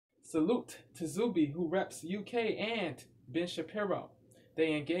Salute to Zuby, who reps UK, and Ben Shapiro.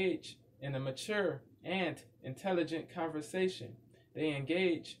 They engage in a mature and intelligent conversation. They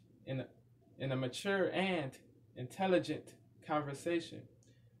engage in a mature and intelligent conversation.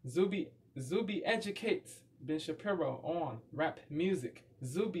 Zuby educates Ben Shapiro on rap music.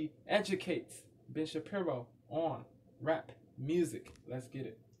 Zuby educates Ben Shapiro on rap music. Let's get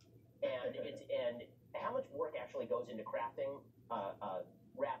it. And how much work actually goes into crafting a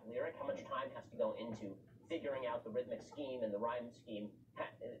rap lyric? How much time has to go into figuring out the rhythmic scheme and the rhyme scheme?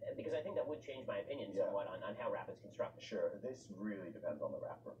 Because I think that would change my opinion somewhat on how rap is constructed. Sure, this really depends on the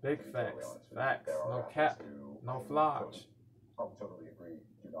rapper. Big facts. Facts. No cap. No flodge. I'll totally agree.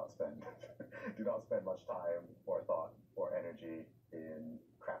 Do not spend much time or thought or energy in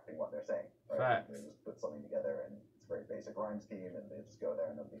crafting what they're saying. Right? Facts. They just put something together and it's a very basic rhyme scheme and they just go there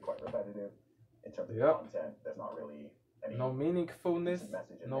and it'll be quite repetitive. In terms of content, there's not really any meaningfulness.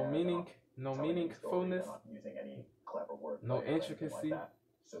 No meaningfulness. Not using any clever word. No intricacy. Like that.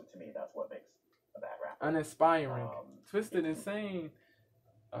 So to me, that's what makes a bad rapper. Uninspiring. Twisted Insane.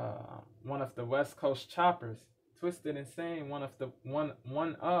 One of the West Coast choppers. Twisted Insane. One of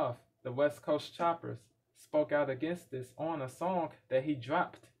the West Coast choppers spoke out against this on a song that he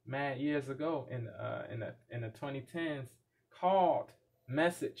dropped mad years ago in the 2010s called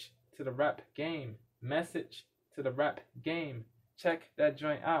 "Message to the Rap Game." Message to the Rap Game. Check that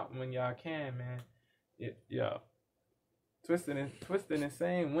joint out when y'all can, man. Twisted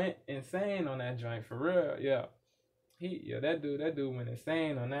Insane went insane on that joint for real. That dude went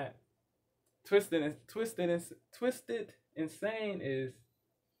insane on that. Twisted Insane is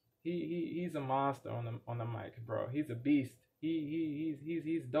he's a monster on the mic, bro. He's a beast.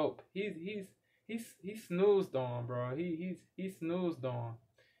 He's dope. He's snoozed on, bro. He's snoozed on.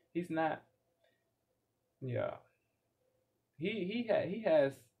 He's not. He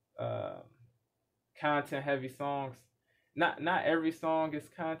has content heavy songs. Not every song is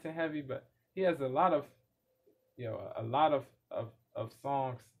content heavy, but he has a lot of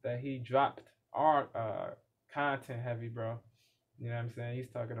songs that he dropped are content heavy, bro. You know what I'm saying? He's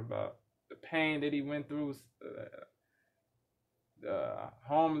talking about the pain that he went through,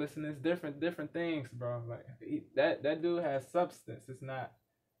 homelessness, different things, bro. Like that dude has substance.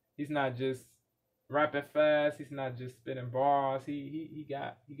 He's not just rapping fast. He's not just spitting bars. He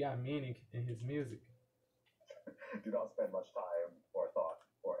got meaning in his music. Do not spend much time or thought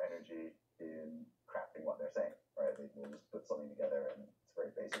or energy in crafting what they're saying. Right? They will just put something together and it's a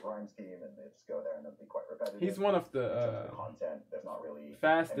very basic rhyme scheme and they just go there and it'll be quite repetitive. He's one of the content. There's not really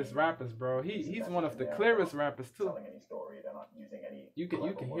fastest rappers, bro. He's one of the clearest rappers too. Telling any story, they're not using any. You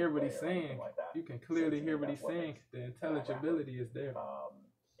can hear what he's saying. Like you can clearly hear what he's saying. The intelligibility is there.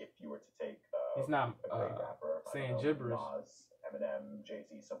 If you were to take he's not a great rapper, saying gibberish. Nas, Eminem,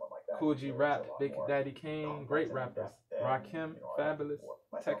 Jay-Z, someone like that. Cool G Rap, Big Daddy Kane, great rappers. Rakim, Fabulous,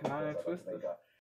 Tech Nine, Twister.